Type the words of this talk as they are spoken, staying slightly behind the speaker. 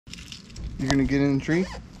You're gonna get in the tree?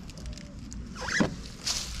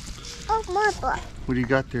 Oh, more book. What do you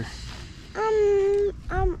got there? Huh?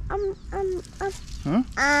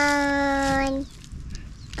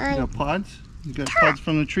 You got pods? You got pods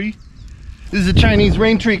from the tree? This is a Chinese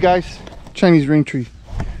rain tree, guys. Chinese rain tree.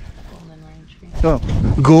 Golden rain tree. Oh,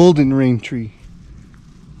 golden rain tree.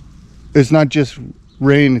 It's not just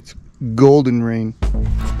rain, it's golden rain.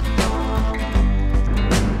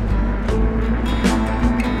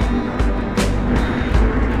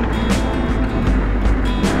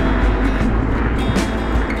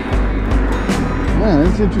 Man,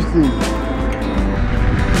 that's interesting.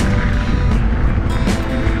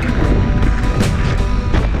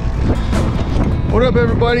 What up,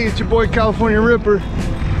 everybody? It's your boy California Ripper.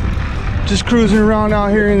 Just cruising around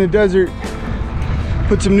out here in the desert.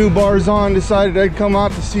 Put some new bars on, decided I'd come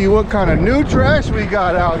out to see what kind of new trash we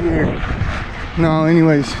got out here. No,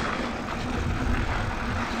 anyways.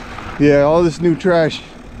 Yeah, all this new trash.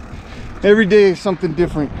 Every day is something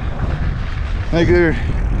different. Like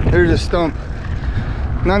there's a stump.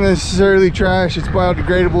 Not necessarily trash, it's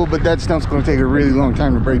biodegradable, but that stump's gonna take a really long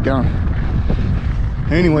time to break down.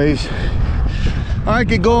 Anyways, I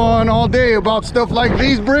could go on all day about stuff like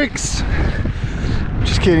these bricks.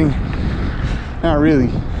 Just kidding. Not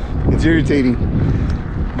really. It's irritating.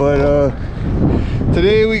 But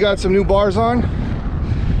today we got some new bars on.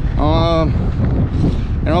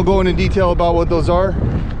 And I'll go into detail about what those are.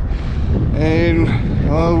 And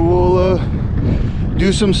we'll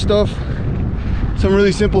do some stuff. Some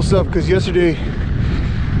really simple stuff, because yesterday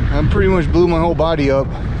I pretty much blew my whole body up.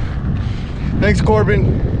 Thanks,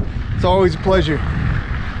 Corbin. It's always a pleasure.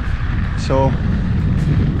 So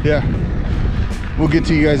yeah, we'll get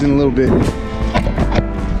to you guys in a little bit.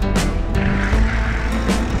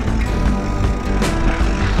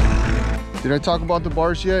 Did I talk about the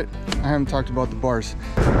bars yet? I haven't talked about the bars.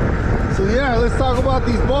 So yeah, let's talk about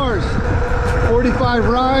these bars. 45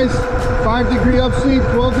 rise, 5-degree upsweep,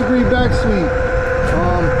 12-degree back sweep.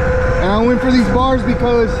 And I went for these bars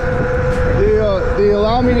because they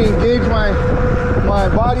allow me to engage my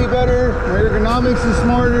body better. My ergonomics is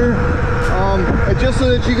smarter. And just so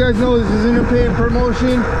that you guys know, this is an paid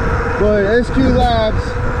promotion, but SQ Labs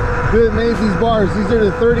made these bars. These are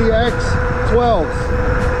the 30X 12s.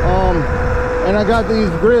 And I got these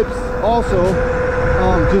grips also,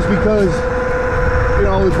 just because, you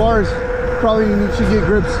know, with bars, probably you should get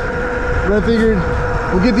grips. But I figured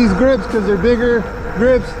we'll get these grips because they're bigger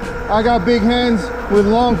grips. I got big hands with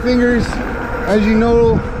long fingers. As you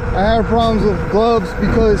know, I have problems with gloves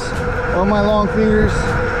because of my long fingers.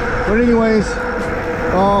 But anyways,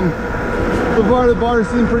 so far the bars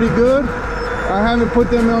seem pretty good. I haven't put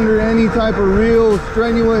them under any type of real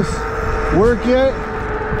strenuous work yet,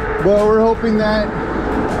 but we're hoping that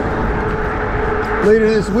later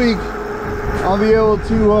this week I'll be able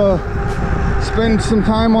to spend some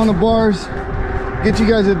time on the bars, get you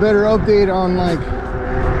guys a better update on like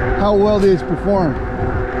how well they perform.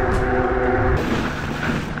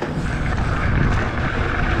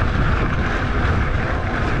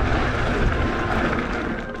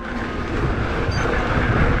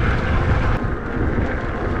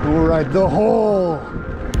 All right, the hole.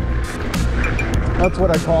 That's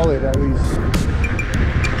what I call it, at least.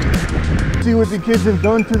 See what the kids have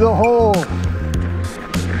done to the hole.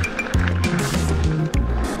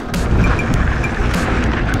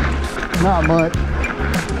 Not much.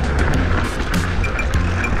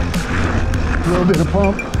 A little bit of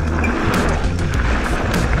pump.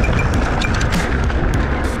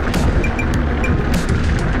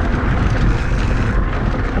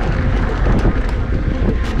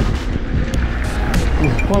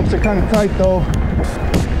 These pumps are kind of tight though.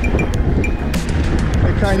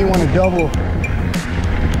 The kind you want to double.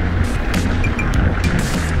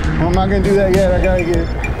 Well, I'm not going to do that yet. I got to get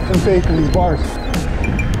some faith in these bars.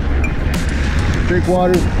 Drink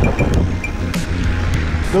water.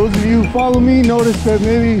 Those of you who follow me notice that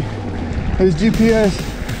maybe this GPS,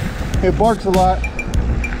 it barks a lot,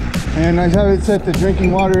 and I have it set to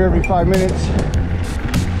drinking water every 5 minutes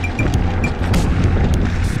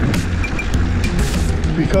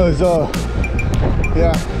because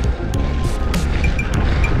yeah,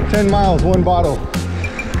 10 miles, 1 bottle,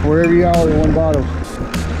 or every hour 1 bottle.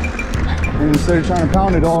 And instead of trying to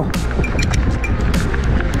pound it all,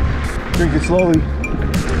 drink it slowly.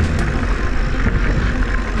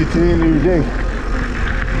 Get to the end of your day.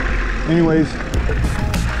 Anyways,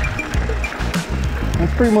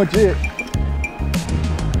 that's pretty much it.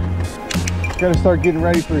 Gotta start getting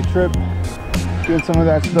ready for a trip, doing some of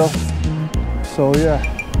that stuff. So yeah,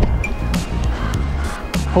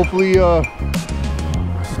 hopefully I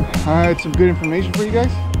had some good information for you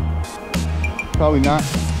guys. probably not.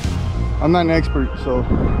 I'm not an expert, so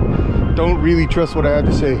don't really trust what I have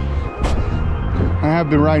to say. I have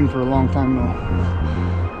been riding for a long time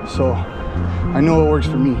though, so I know what works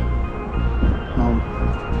for me.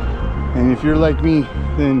 And if you're like me,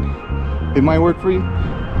 then it might work for you.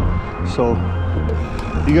 So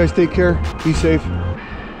you guys take care, be safe,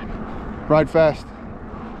 ride fast,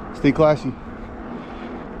 stay classy.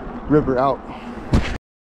 Ripper out.